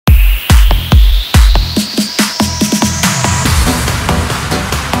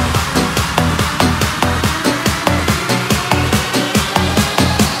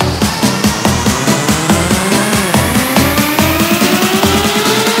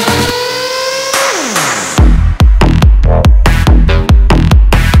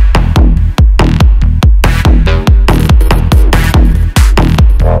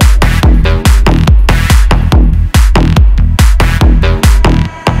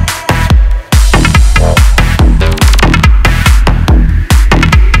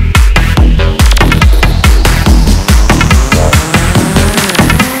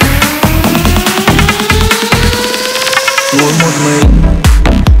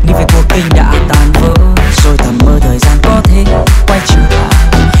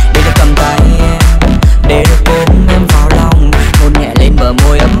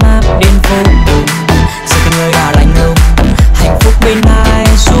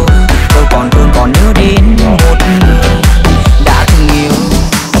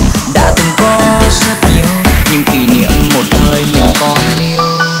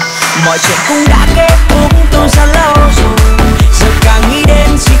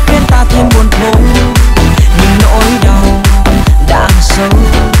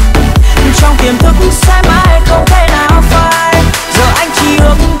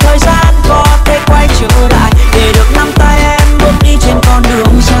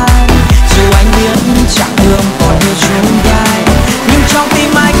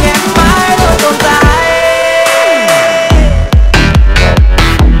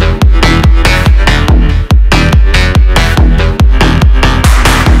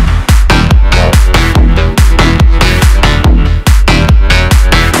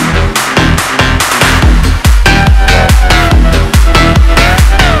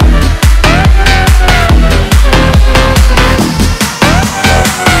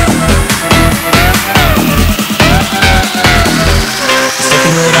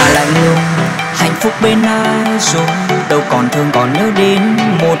thường còn nhớ đến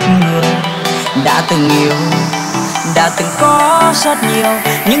một người đã từng yêu, đã từng có rất nhiều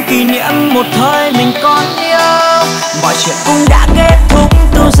những kỷ niệm một thời mình còn yêu. Mọi chuyện cũng đã kết thúc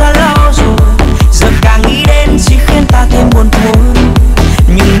từ rất lâu rồi, giờ càng nghĩ đến chỉ khiến ta thêm buồn thôi.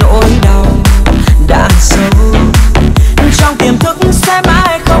 Nhưng nỗi đau đã ăn sâu trong tiềm thức sẽ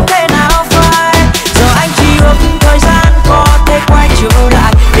mãi không thể nào phai. Giờ anh chỉ ước thời gian có thể quay trở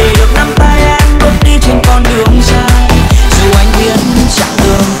lại để được nắm tay em bước đi trên con đường dài. Dù anh biết chặng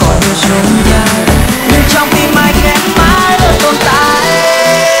đường còn nhiều chông gai, nhưng trong tim anh em mãi luôn tồn tại.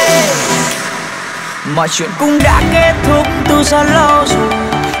 Mọi chuyện cũng đã kết thúc từ rất lâu rồi,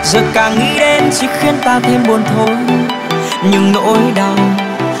 giờ càng nghĩ đến chỉ khiến ta thêm buồn thôi. Nhưng nỗi đau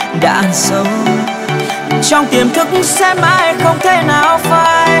đã ăn sâu trong tiềm thức sẽ mãi không thể nào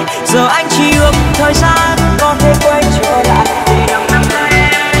phai. Giờ anh chỉ ước thời gian có thể quay trở lại để được nắm tay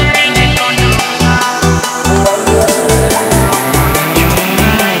em đi trên con đường xa.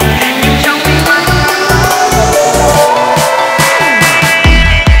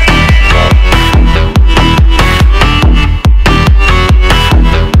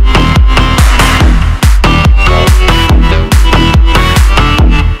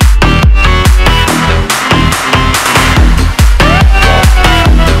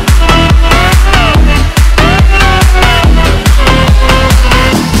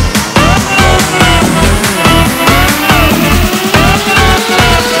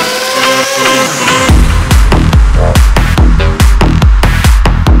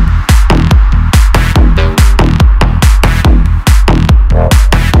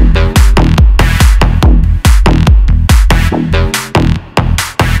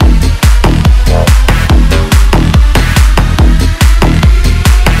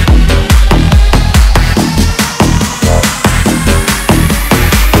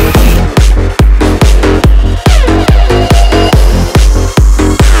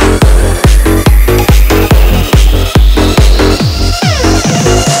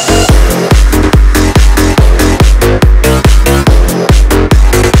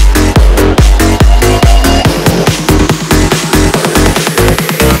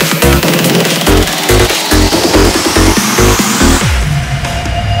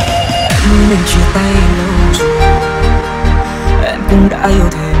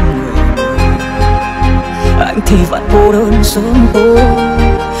 Sớm tối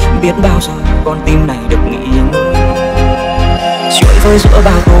biết bao giờ con tim này được nghỉ ngơi, trôi vơi giữa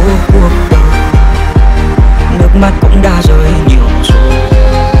bao tố cuộc đời. Nước mắt cũng đã rơi nhiều rồi,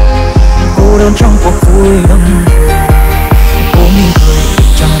 cô đơn trong cuộc vui đông người, cố mỉm cười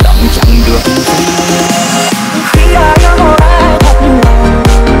trong lòng chẳng được vui. Khi ai nhớ một ai thật lòng,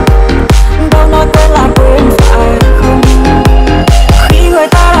 đâu nói quên là quên phải không? Khi người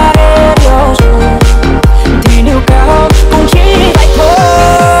ta đã nghe điều rồi thì níu kéo cũng chỉ vậy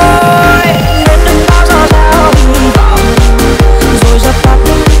thôi. Nên đừng bao giờ gieo hy vọng rồi dập tắt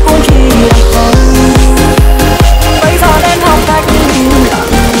cũng chỉ là không. Bây giờ nên học cách im lặng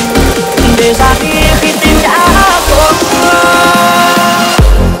để ra đi khi tim đã tổn thương.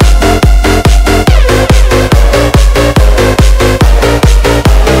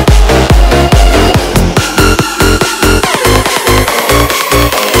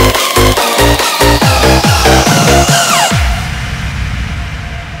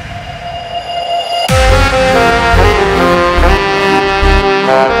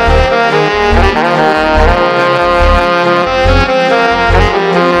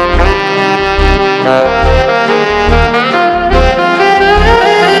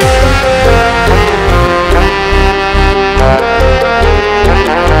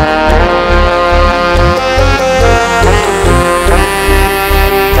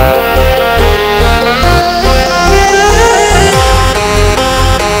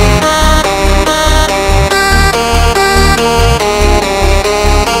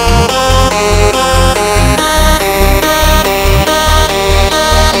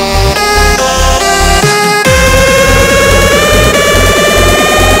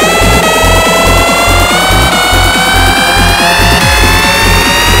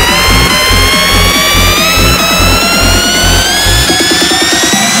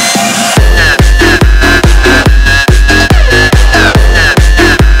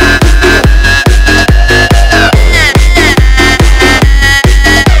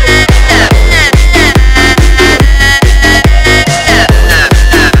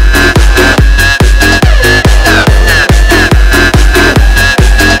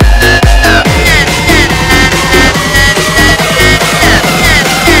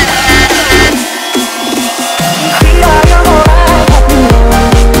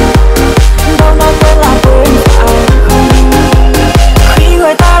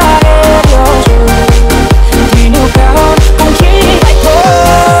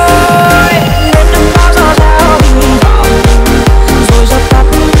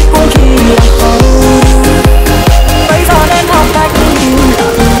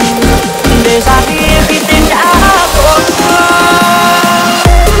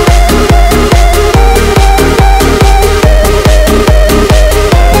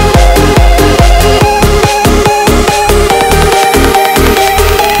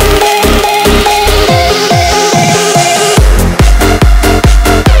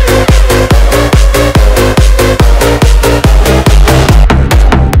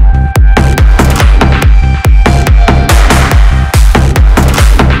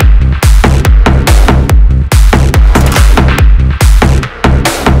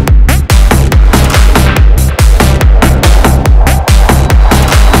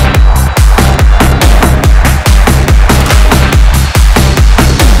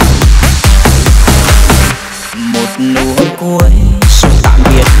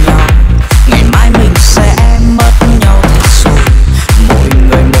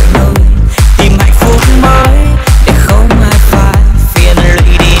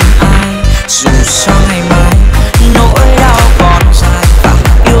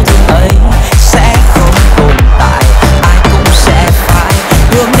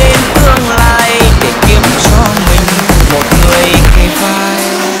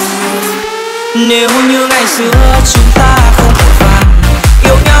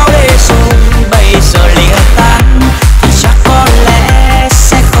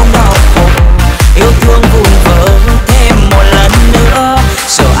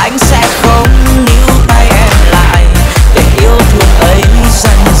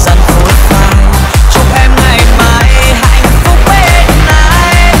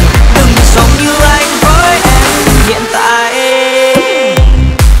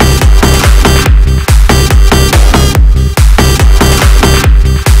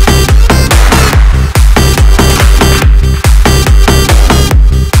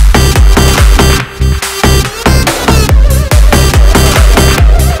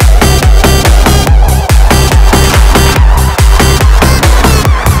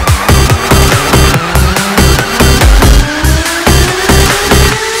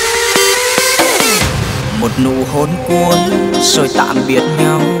 hôn cuối rồi tạm biệt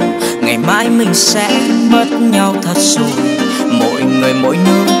nhau. Ngày mai mình sẽ mất nhau thật rồi. Mỗi người mỗi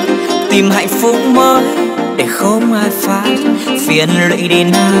nơi tìm hạnh phúc mới, để không ai phải phiền lụy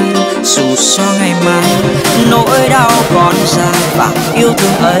đến ai. Dù cho ngày mai nỗi đau còn dài và yêu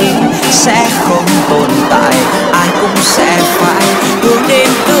thương ấy sẽ không tồn tại, ai cũng sẽ phải hướng đến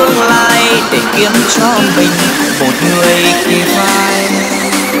tương lai để kiếm cho mình một người kề vai.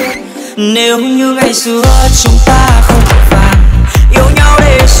 Nếu như ngày xưa chúng ta không vội vàng yêu nhau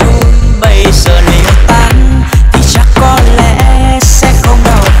để rồi bây giờ lìa tan, thì chắc có lẽ sẽ không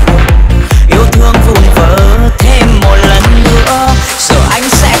đau khổ. Yêu thương vụn vỡ thêm một lần nữa, giờ anh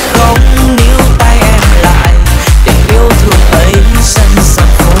sẽ không níu tay em lại, để yêu thương ấy dần dần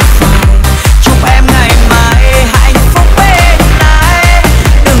phôi phai. Chúc em ngày mai hạnh phúc bên ai,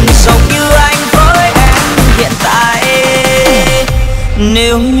 đừng giống như anh với em hiện tại.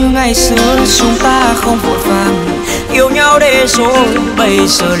 Nếu như ngày xưa chúng ta không vội vàng yêu nhau để rồi bây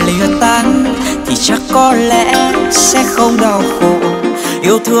giờ lìa tan, thì chắc có lẽ sẽ không đau khổ.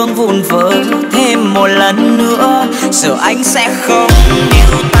 Yêu thương vụn vỡ thêm một lần nữa, giờ anh sẽ không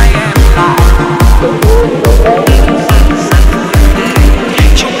níu tay em lại.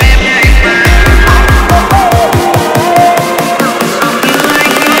 Chúc em ngày mai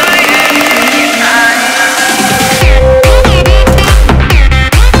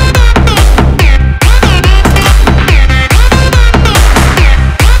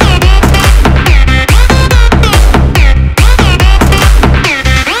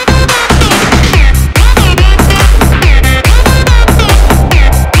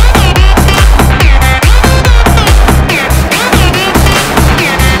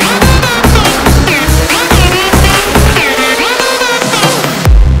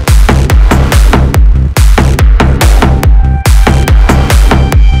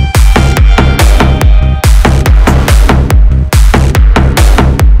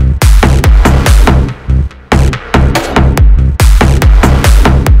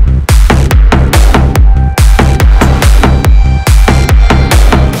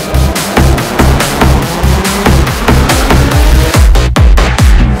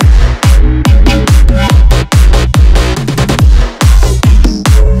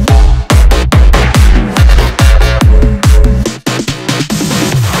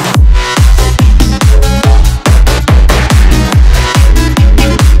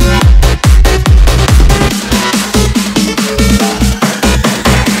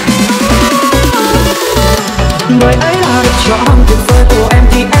người ấy là được chọn tuyệt vời của em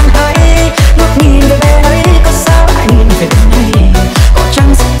thì em hãy ngước nhìn về bên ấy, có sao lại nhìn về bên này? Có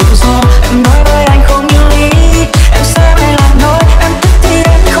chăng sự tự do em nói với anh không như ý, em sẽ hay làm nói em thích thì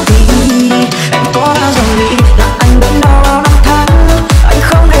em không thì. Em có bao giờ nghĩ là anh vẫn đau bao năm tháng, anh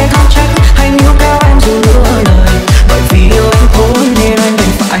không hề than trách hay níu kéo em dù nửa lời, bởi vì yêu em thôi nên anh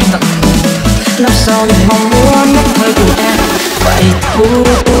đành phải tận cùng. Làm sao để mong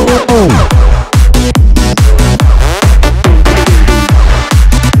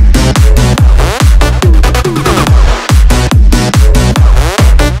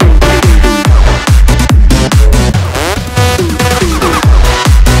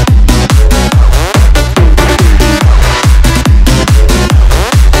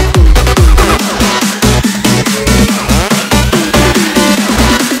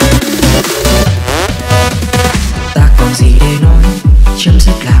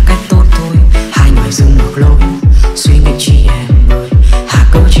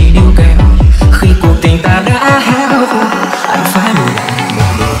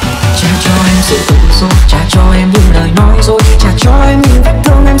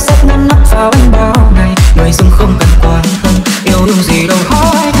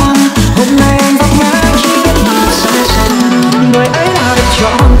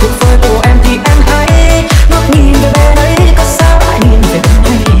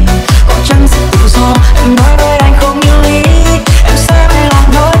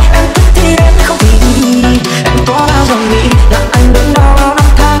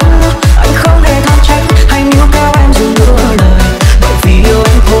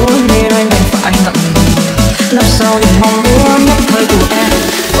muốn nhất thời của em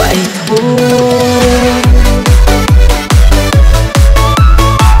vậy thôi.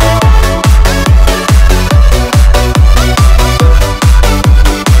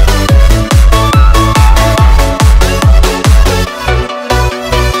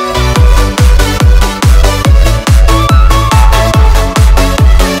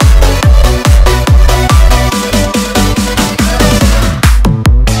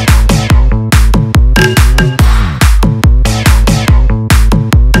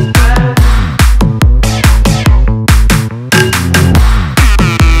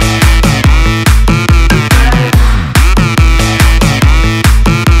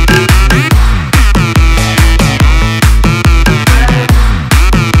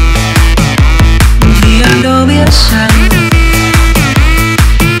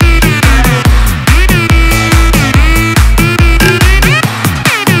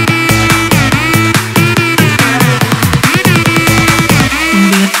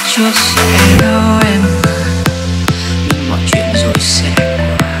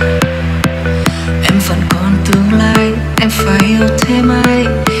 mai,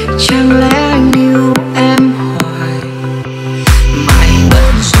 chẳng lẽ anh yêu em hoài. Mà anh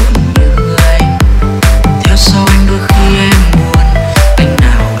bận rộn như người, theo sau anh đôi khi em buồn. Anh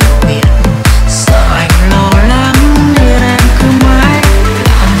nào đâu biết, sợ anh lo lắng nên em cứ mãi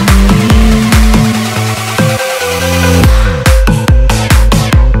lặng im.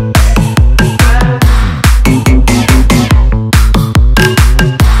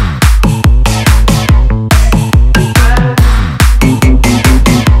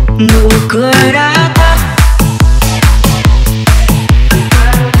 Nụ cười đã tắt,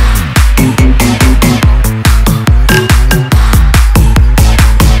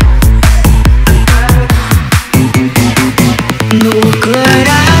 nụ cười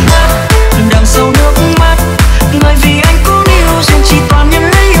đã tắt đằng sau nước mắt. Người vì anh cũng yêu duyên chỉ toàn nhân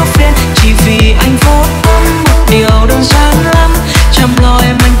lấy yêu phiền, chỉ vì anh vô tâm một điều đơn giản lắm. Chăm lo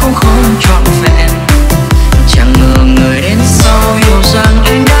em anh cũng không trọn vẹn, chẳng ngờ người đến sau hiểu rằng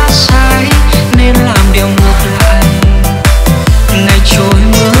anh đã sai nên làm điều ngược lại. Ngày trôi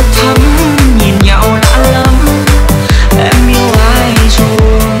mưa thấm nhìn nhau lạ lắm, em yêu ai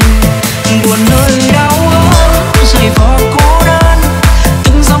rồi buồn nơi đau ớt giày vò cô đơn.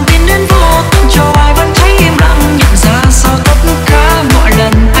 Từng dòng tin đến vô tận cho ai vẫn thấy im lặng, nhận ra sau tất cả mọi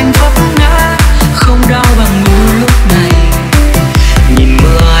lần anh vấp ngã không đau bằng như lúc này. Nhìn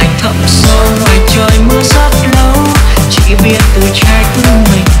mưa anh thấm sâu ngoài trời mưa rất lâu, chỉ biết tự trách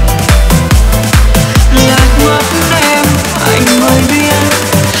mình. Lạc mất em anh mới biết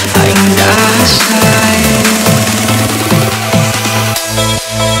anh đã sai.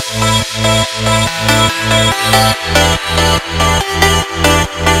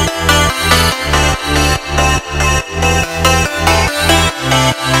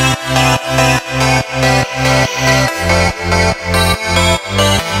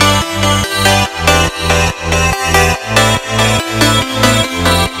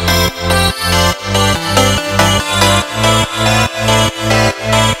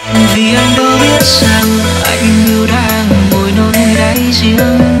 Vì anh đâu biết rằng anh như đang ngồi nơi đáy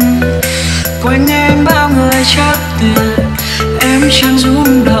giếng, quanh em bao người chắc tuyệt, em chẳng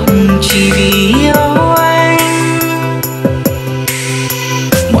rung động chỉ vì yêu anh.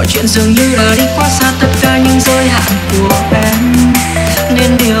 Mọi chuyện dường như đã đi quá xa tất cả những giới hạn của em,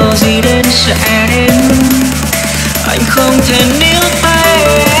 nên điều gì đến sẽ đến, anh không thể níu tay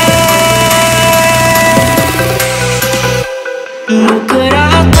em. Nụ cười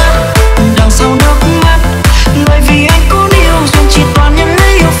đã tắt đằng sau nước mắt. Người vì anh cũng yêu duyên chỉ toàn nhân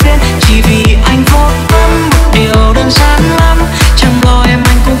lấy yêu phiền, chỉ vì anh vô tâm một điều đơn giản lắm. Chẳng lo em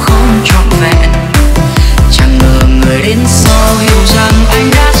anh cũng không trọn vẹn, chẳng ngờ người đến sau hiểu rằng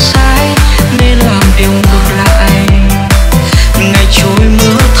anh đã sai nên làm điều ngược lại. Ngày trôi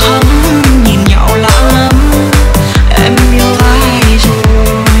mưa thấm nhìn nhau lạ lắm, em yêu ai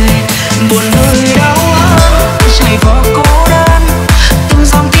rồi buồn nơi đau ớt giày vò cô đơn. Từng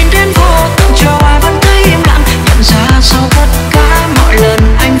dòng tin đến vô tận cho ai vẫn thấy im lặng, nhận ra sau tất cả mọi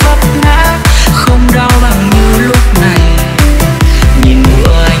lần anh vấp ngã không đau bằng như lúc này. Nhìn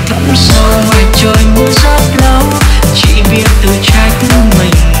mưa anh thấm sâu ngoài trời mưa rất lâu, chỉ biết tự trách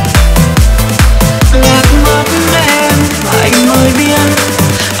mình. Lạc mất em anh mới biết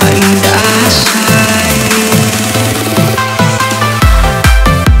anh đã sai.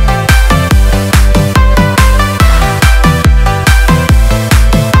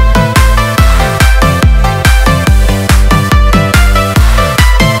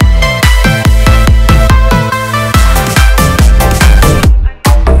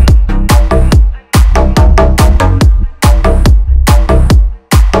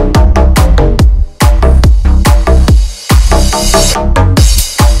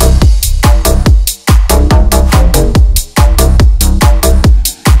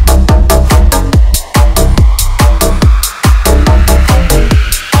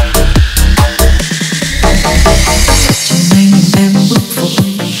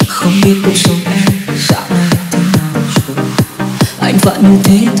 Như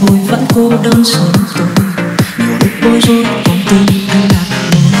thế thôi vẫn cô đơn sống tôi, nhiều lúc bối rối con tim anh lạc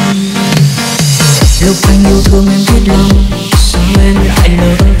lối. Lúc anh yêu thương em biết lòng, sao em lại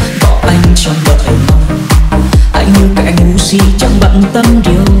lỡ bỏ anh trong đợi mong. Anh như kẻ ngu si chẳng bận tâm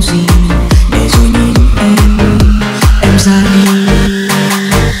điều gì, để rồi nhìn em ra đi.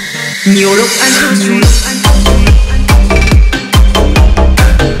 Nhiều lúc anh cứ nhiều lúc anh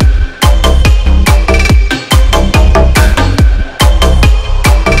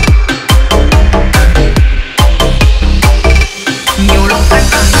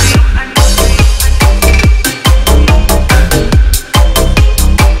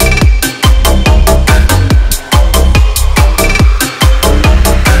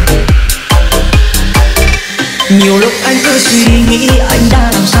Nhiều lúc anh cứ suy nghĩ anh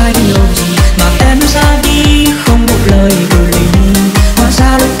đã làm sai điều gì mà em ra đi không một lời từ ly. Hóa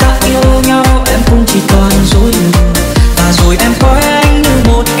ra lúc đã yêu nhau em cũng chỉ toàn dối lừa, và rồi em coi anh như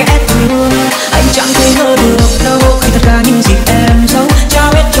một kẻ thù. Anh chẳng thể ngờ được đâu khi tất cả những gì em giấu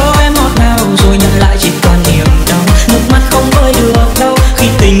trao hết cho em ngọt ngào, rồi nhận lại chỉ toàn niềm đau. Nước mắt không vơi được đâu khi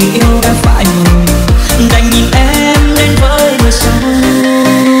tình yêu đã phải rồi, đành nhìn em đến với người sau.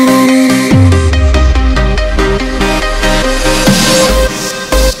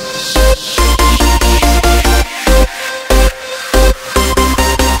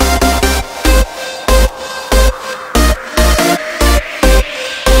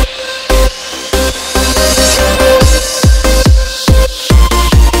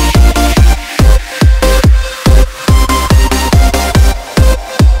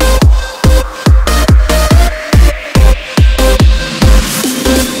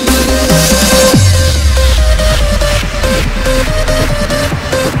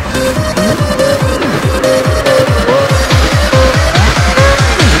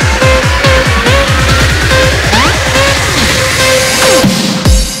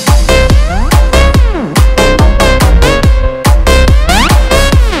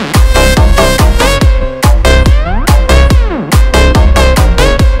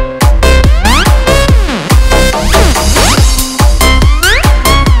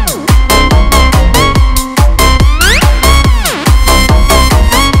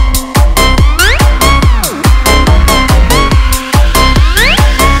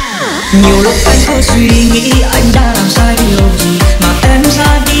 Nhiều lúc anh cứ suy nghĩ anh đã làm sai điều gì mà em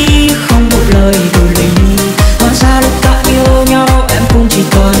ra đi không một lời từ ly. Hóa ra lúc đã yêu nhau em cũng chỉ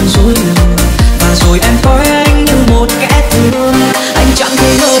toàn dối lừa, và rồi em coi anh như một kẻ thù. Anh chẳng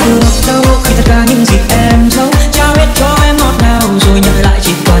thể ngờ được đâu khi tất cả những gì em giấu trao hết cho em ngọt ngào, rồi nhận lại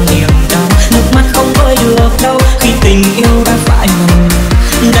chỉ toàn niềm đau. Nước mắt không vơi được đâu khi tình yêu đã phải rồi,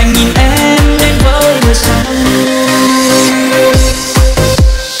 đành nhìn em đến với người sau.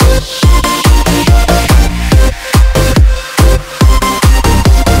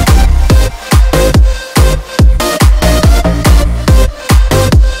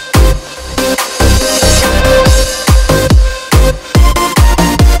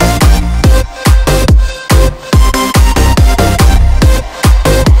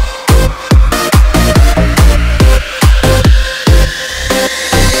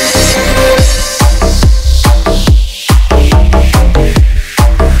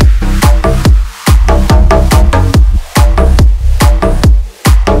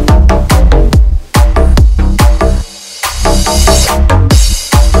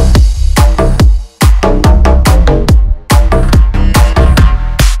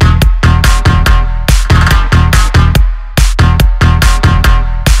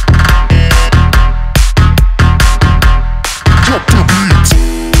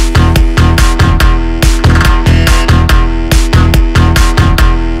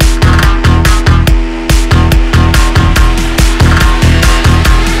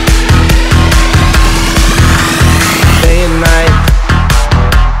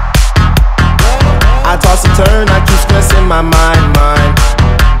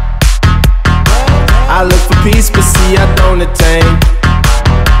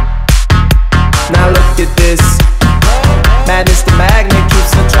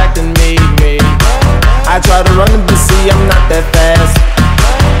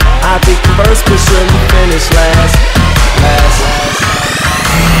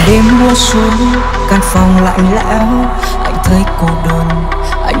 Đêm mưa xuống căn phòng lạnh lẽo, anh thấy cô đơn,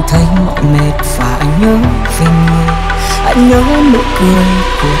 anh thấy mỏi mệt và anh nhớ về người, anh nhớ nụ cười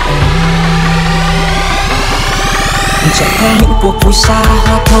của em. Chạy theo những cuộc vui xa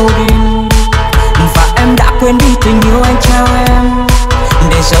hoa thâu đêm, và em đã quên đi tình yêu anh trao em.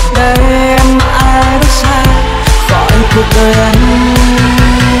 Để giờ đây em ai bước xa khỏi cuộc đời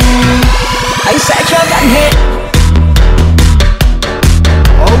anh sẽ chấp nhận hết.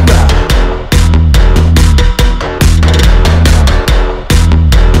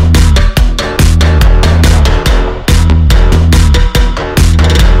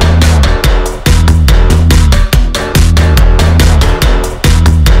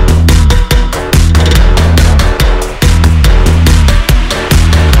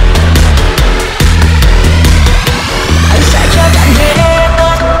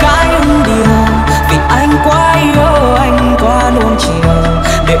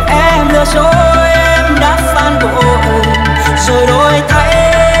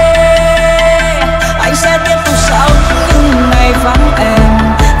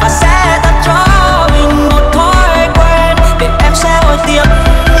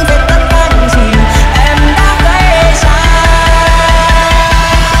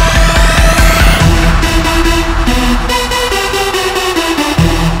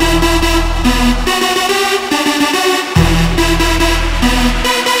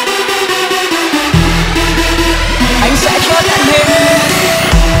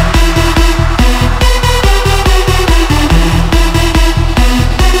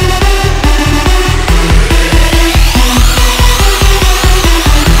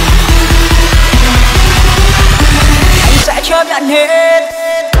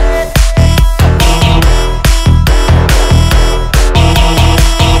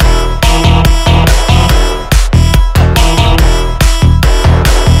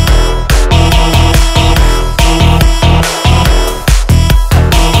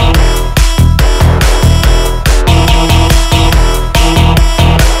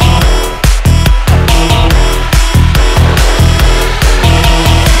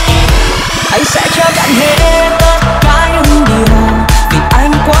 quên hết tất cả những điều vì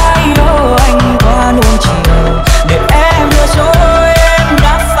anh quá yêu anh quá nuông chiều để em lừa dối em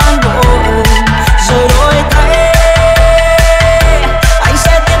đã phản bội rồi đổi thay. Anh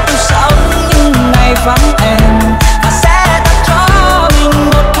sẽ tiếp tục sống những ngày vắng em và sẽ đặt cho mình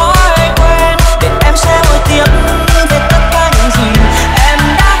một thói quen để em sẽ nổi tiếng về tất cả những gì em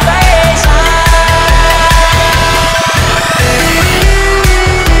đã gây ra.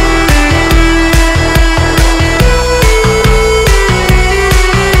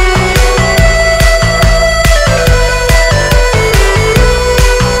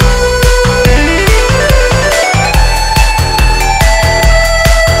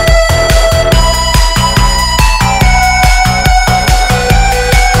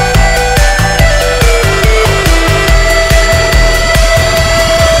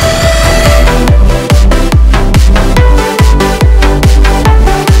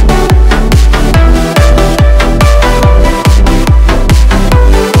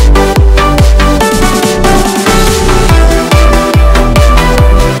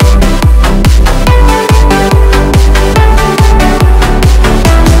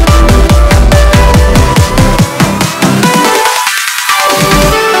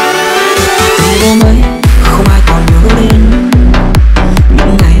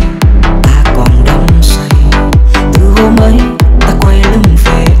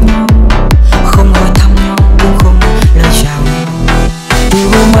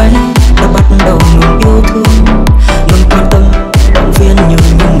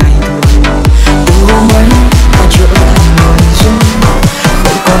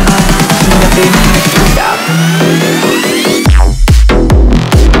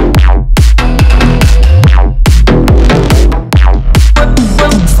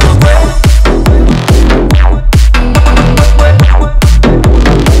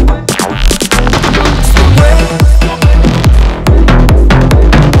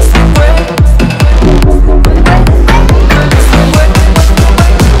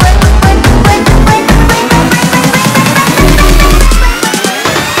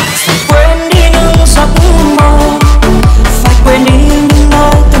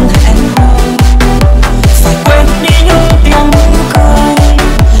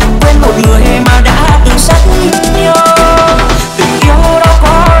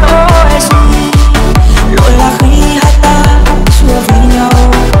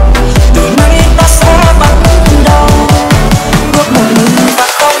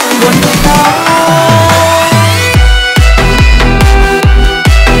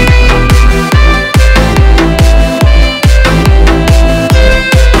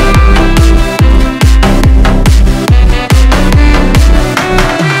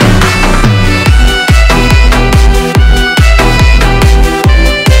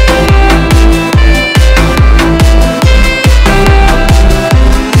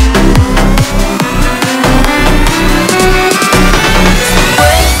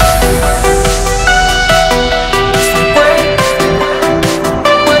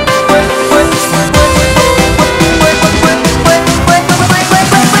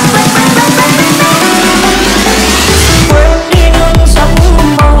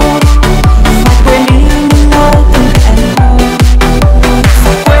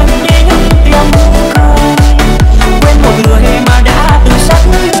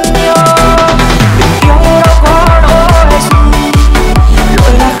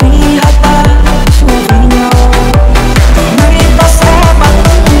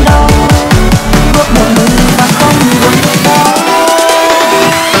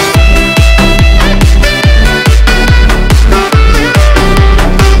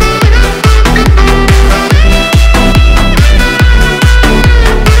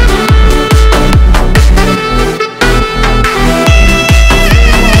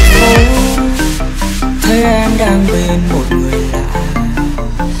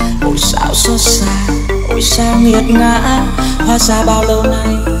 nghiệt ngã, hóa ra bao lâu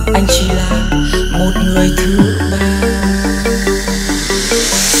nay anh chỉ là một người thứ ba.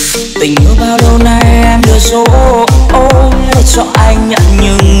 Tình yêu bao lâu nay em đưa dối để cho anh nhận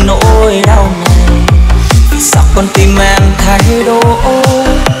những nỗi đau này. Vì sao con tim em thay đổi,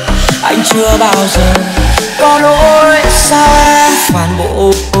 anh chưa bao giờ có lỗi, sao em phản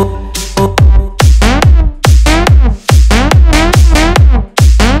bội.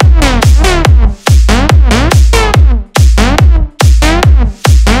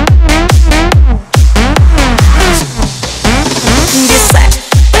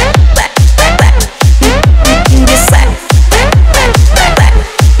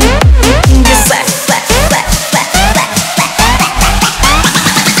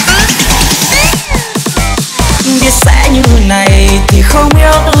 như này thì không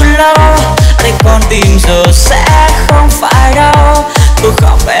yêu từ lâu. Đây con tim giờ sẽ không phải đâu. Tôi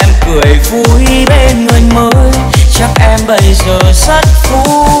khóc em cười vui bên người mới. Chắc em bây giờ rất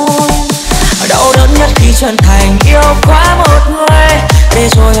vui. Đau đớn nhất khi chân thành yêu quá một người, để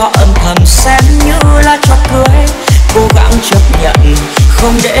rồi họ âm thầm xem như là trò cười. Cố gắng chấp nhận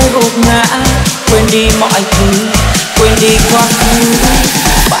không để gục ngã, quên đi mọi thứ, quên đi quá khứ.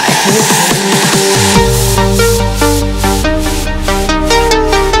 Phải thôi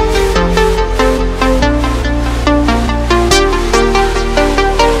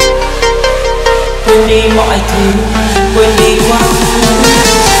quên đi mọi thứ, quên đi quá khứ.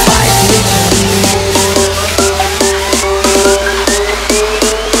 Phải thôi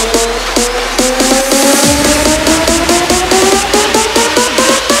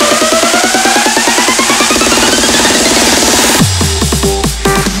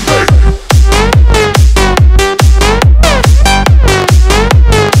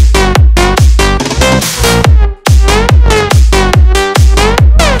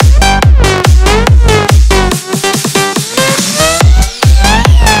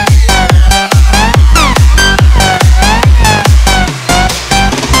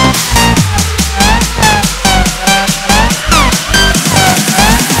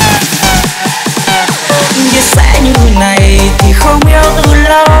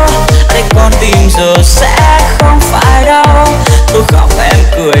giờ sẽ không phải đâu. Tôi khóc em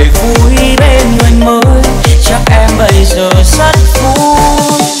cười vui bên người mới. Chắc em bây giờ rất vui.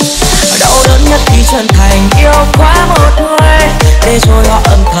 Đau đớn nhất khi chân thành yêu quá một người, để rồi họ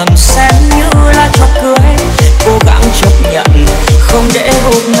âm thầm xem như là trò cười. Cố gắng chấp nhận không để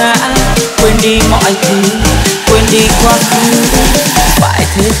gục ngã, quên đi mọi thứ, quên đi quá khứ. Phải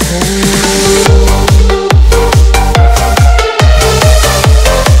thế thôi.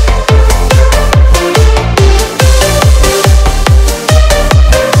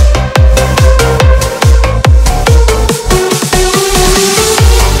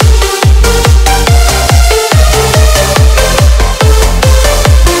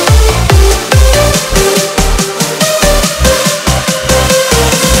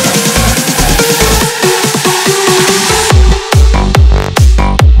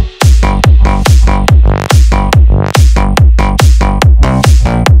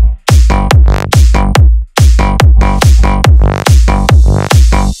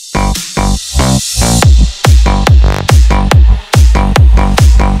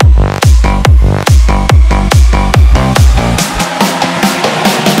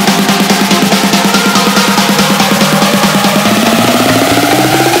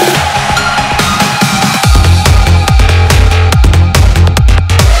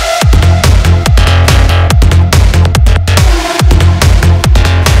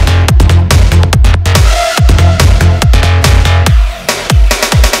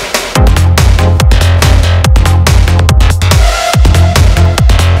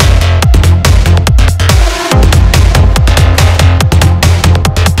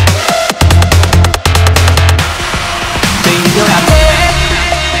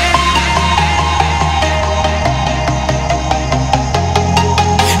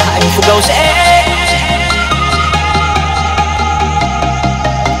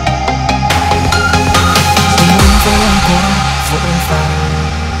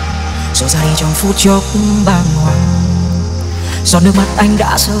 Phút chốc bàng hoàng, giọt nước mắt anh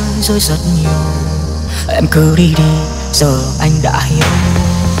đã rơi rất nhiều. Em cứ đi đi, giờ anh đã hiểu.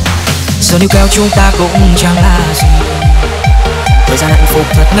 Giờ níu kéo chúng ta cũng chẳng là gì. Thời gian hạnh phúc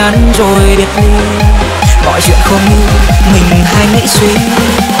thật ngắn rồi biệt ly. Mọi chuyện không như mình hay nghĩ suy.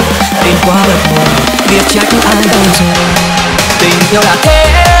 Tình quá bất ngờ, biết trách ai bây giờ. Tình yêu là thế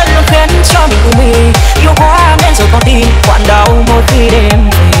luôn khiến cho mình u mê. Yêu quá nên giờ con tim quặn đau mỗi khi đêm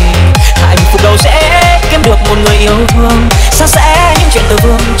về. Hạnh phúc đâu sẽ kiếm được một người yêu thương, san sẻ những chuyện từ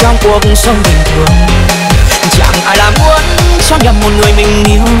vương trong cuộc sống bình thường. Chẳng ai làm muốn cho nhầm một người mình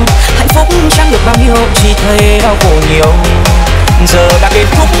yêu. Hạnh phúc chẳng được bao nhiêu, chỉ thấy đau khổ nhiều. Giờ đã kết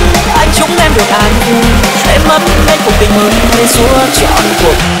thúc, anh chúc em được an vui. Em ấm lên cuộc tình mới để suốt trọn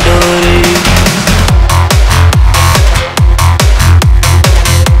cuộc đời.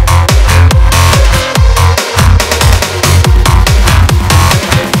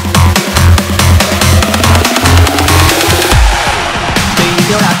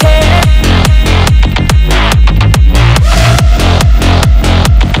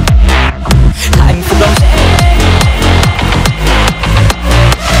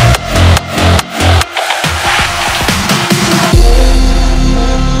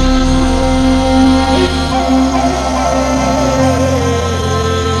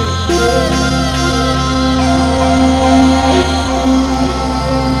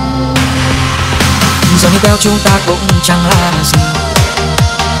 theo chúng ta cũng chẳng là gì.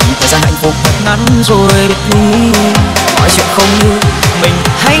 Thời gian hạnh phúc thật ngắn rồi biệt ly. Mọi chuyện không như mình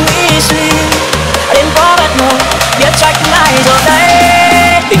hay nghĩ suy, đến có bất ngờ biết trách ai rồi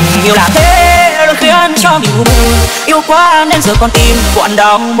đấy. Tình yêu là thế luôn khiến cho mình u mê, yêu quá nên giờ con tim quặn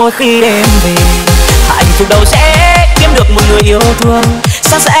đau mỗi khi đêm về. Hạnh phúc đâu sẽ kiếm được một người yêu thương,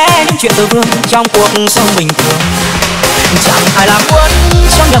 san sẻ những chuyện từ vương trong cuộc sống bình thường. Chẳng ai làm muốn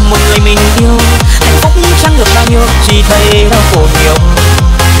cho nhầm một người mình yêu, hạnh phúc chẳng được bao nhiêu, chỉ thấy đau khổ nhiều.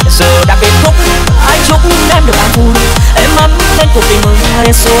 Giờ đã kết thúc, ai chúc em được an vui, êm ấm lên cuộc tình mừng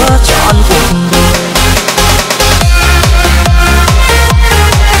đến suốt trọn cuộc đời.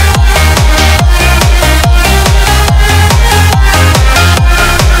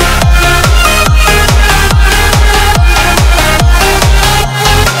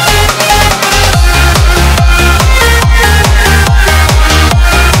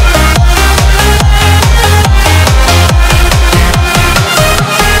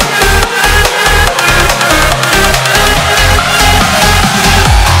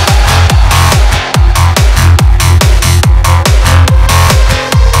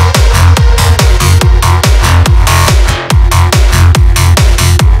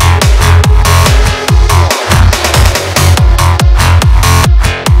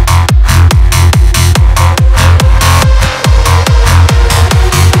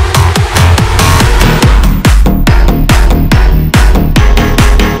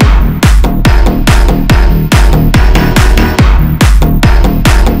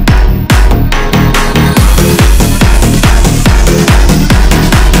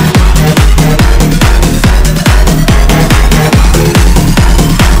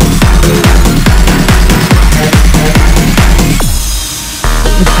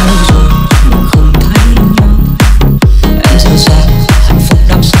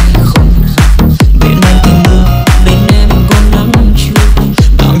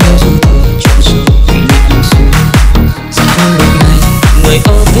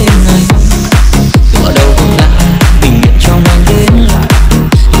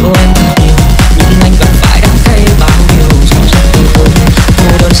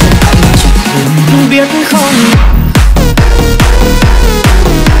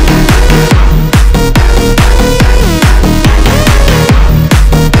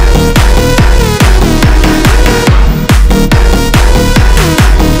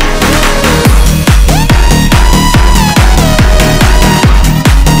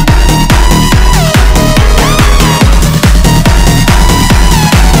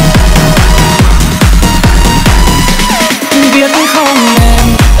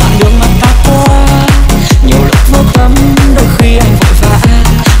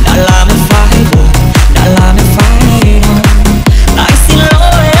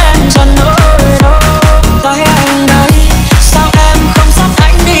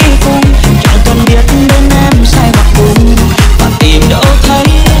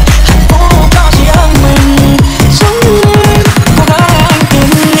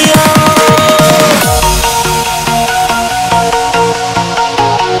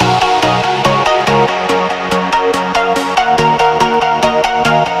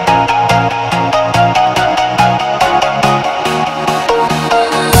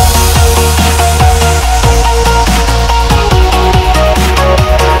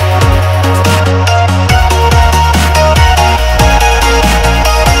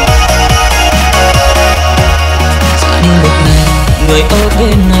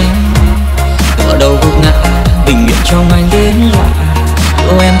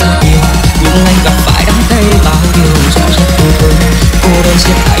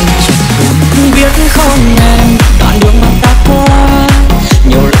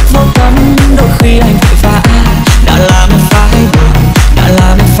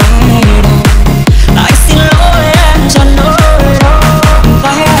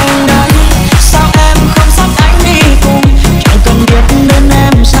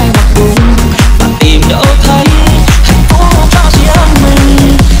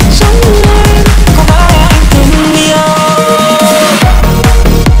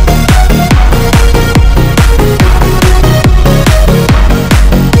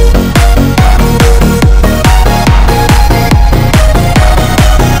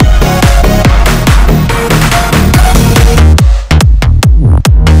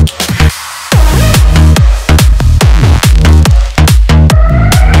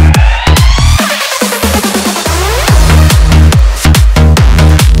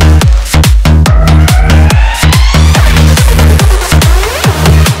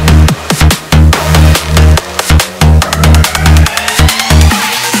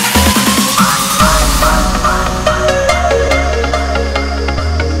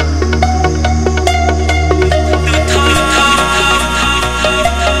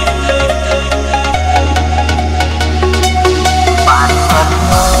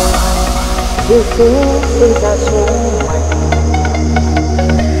 sinh ra số mệnh.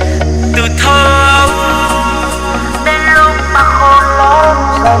 Từ thơ đến lúc ta khôn lớn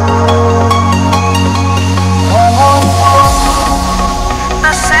dần, hoàng hôn xuống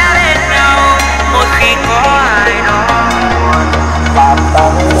ta sẽ bên nhau mỗi khi có ai đó buồn, và ta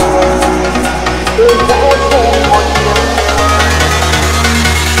luôn cứ vẽ trên một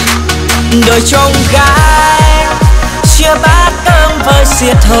đời trông gái chia bát cơm với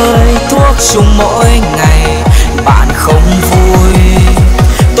xiết hơi thuốc chung mỗi ngày. Bạn không vui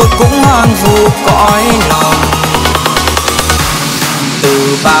tôi cũng hoang vu cõi lòng.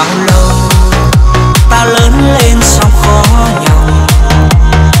 Từ bao lâu ta lớn lên song khó nhau,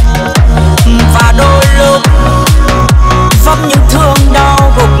 và đôi lúc vấp những thương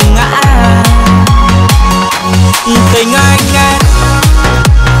đau gục ngã. Tình anh em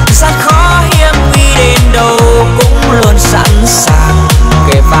gian khó hiếm nguy đến đâu cũng luôn sẵn sàng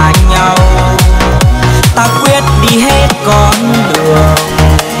kề vai nhau. Ta quyết đi hết con đường.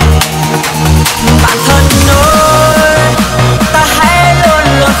 Bạn thân ơi, ta hãy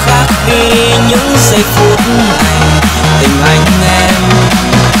luôn luôn khắc ghi những giây phút này. Tình anh em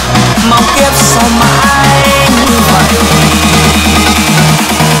mong kiếp sau mãi như vậy.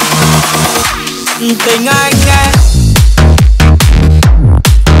 Tình anh em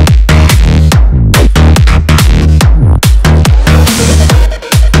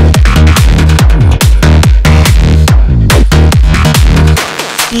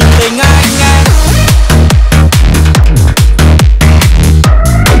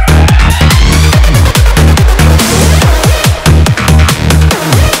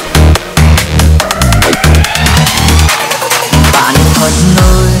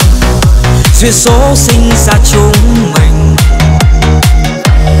duyên số sinh ra chúng mình.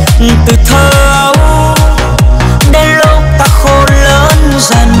 Từ thơ ấu đến lúc ta khôn lớn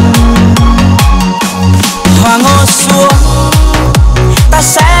dần, hoàng hôn xuống ta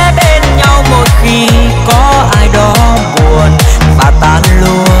sẽ bên nhau mỗi khi có ai đó buồn, và ta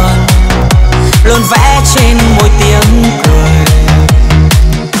luôn luôn vẽ trên môi tiếng cười.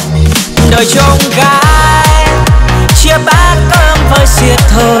 Đời trông gái chia bát cơm với xiết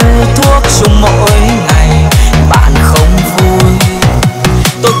hơi thuốc chung mỗi ngày. Bạn không vui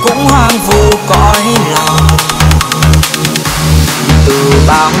tôi cũng hoang vu cõi lòng. Từ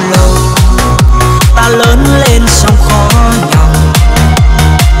bao lâu ta lớn lên song khó